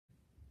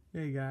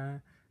Hey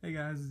guys,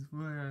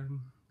 we're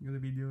gonna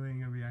be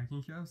doing a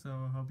reaction show, so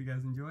I hope you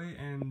guys enjoy.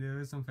 And there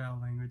is some foul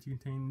language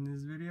contained in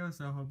this video,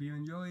 so I hope you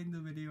enjoyed the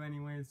video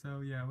anyway.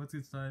 So yeah, let's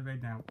get started right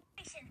now.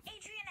 Adrian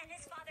and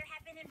his father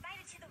have been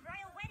invited to the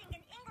royal wedding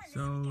in England this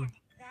So, weekend.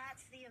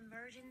 That's the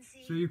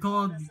emergency. so you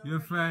called your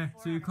friend,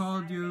 so you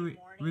called your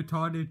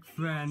retarded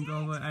friend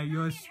over at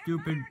your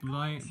stupid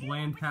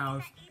bland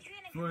house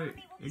for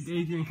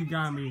Adrian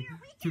Kagami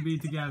to be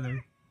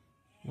together.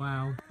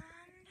 Wow,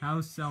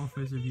 how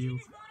selfish of you.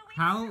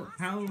 How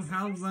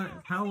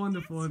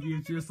wonderful of you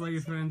to just let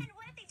your friends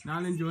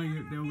not enjoy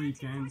their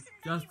weekend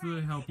just to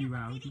help you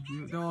out.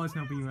 They're always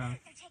helping you out.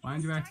 Why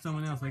don't you ask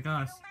someone else like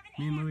us,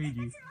 me and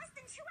Luigi?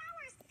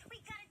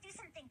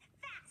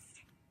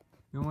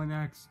 No one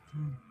acts.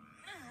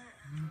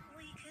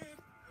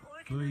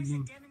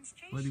 Luigi,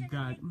 what do you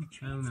got?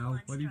 I don't know.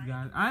 What do you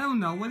got? I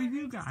don't know. What have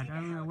you got? I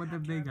don't know what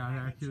have they got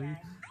actually.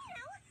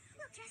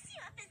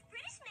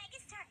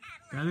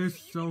 That is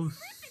so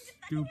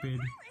stupid.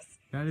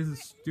 That is the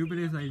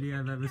stupidest idea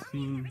I've ever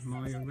seen,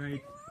 Mario,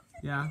 right?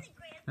 Yeah,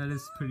 that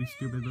is pretty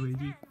stupid,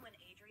 Luigi. When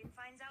Adrian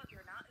finds out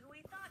you're not who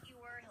he thought you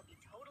were, he'll be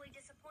totally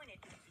disappointed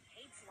because he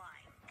hates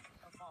lying.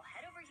 He'll fall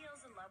head over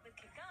heels in love with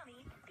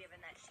Kagami, given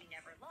that she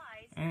never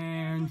lies.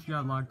 And she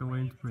got locked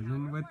away into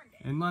prison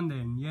in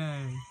London.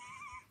 Yay.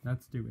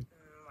 That's stupid.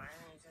 Why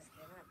don't you just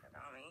kidnap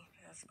Kagami?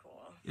 That's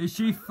cool. Is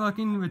she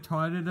fucking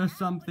retarded or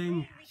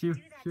something? She'll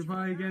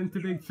probably get into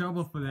big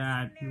trouble for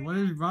that. What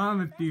is wrong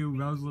with you,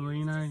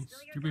 Rosalina? You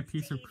stupid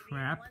piece of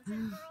crap.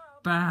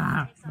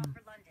 Bah!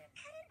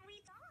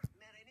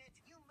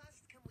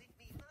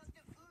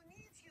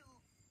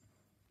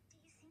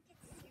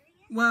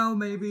 Well,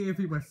 maybe if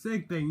he was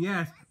sick, then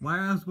yes.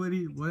 Why else would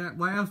he?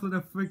 Why else would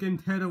a freaking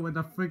Tedder with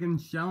a freaking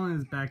shell in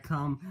his back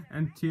come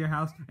into your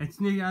house and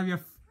sneak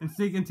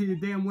into your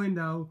damn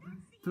window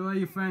to let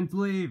your friends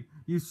leave?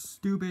 You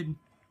stupid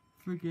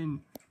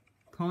freaking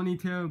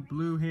ponytail,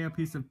 blue hair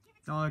piece of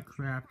dog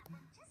crap.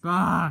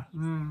 Bah!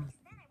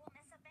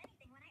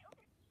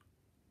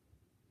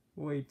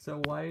 Wait,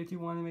 so why did you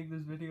want to make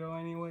this video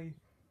anyway?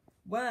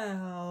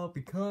 Well,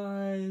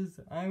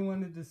 because I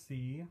wanted to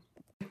see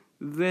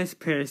this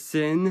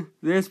person,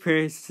 or this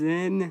person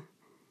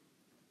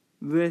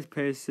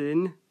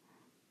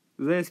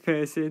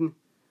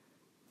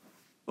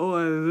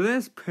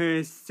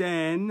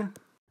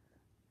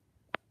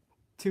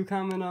to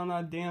comment on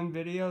our damn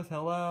videos.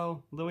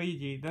 Hello,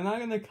 Luigi. They're not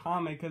gonna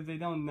comment because they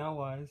don't know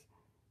us.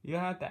 You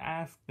have to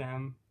ask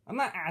them. I'm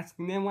not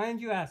asking them. Why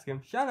didn't you ask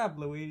them? Shut up,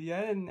 Luigi.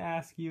 I didn't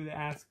ask you to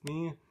ask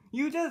me.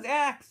 You just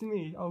asked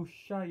me. Oh,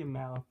 shut your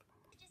mouth.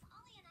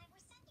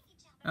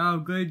 Oh,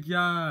 good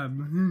job.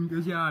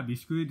 Good job. You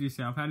screwed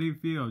yourself. How do you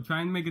feel?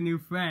 Trying to make a new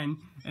friend,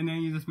 and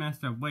then you just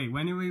messed up. Wait,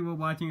 when we were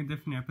watching a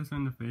different episode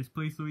in the first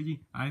place,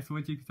 Luigi, I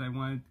switched it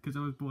because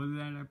I was bored of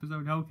that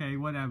episode. Okay,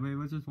 whatever.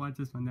 Let's just watch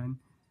this one then.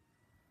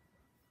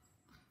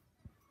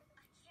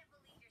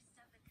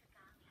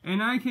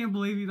 And I can't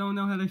believe you don't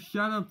know how to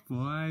shut up,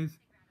 boys.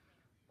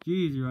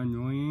 Jeez, you're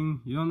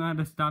annoying. You don't know how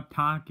to stop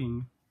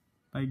talking.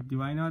 Like,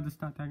 do I know how to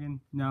stop talking?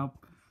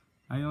 Nope.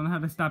 I don't know how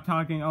to stop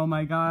talking. Oh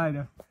my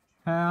god.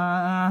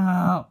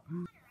 Help!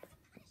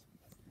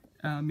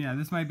 Yeah,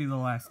 this might be the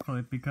last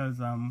clip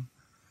because,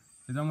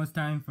 it's almost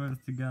time for us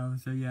to go.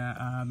 So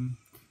yeah,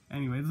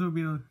 anyway,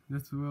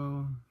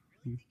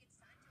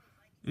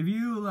 if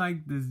you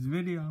like this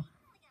video,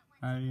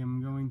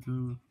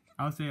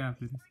 I'll say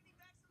after this.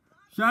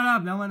 Shut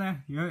up! No one's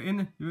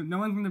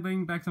gonna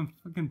bring back some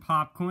fucking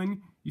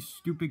popcorn, you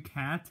stupid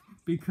cat,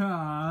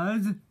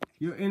 because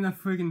you're in a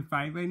freaking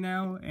fight right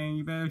now, and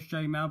you better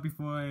shut your mouth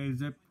before I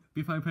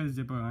put a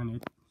zipper on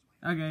it.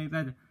 Okay,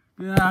 that's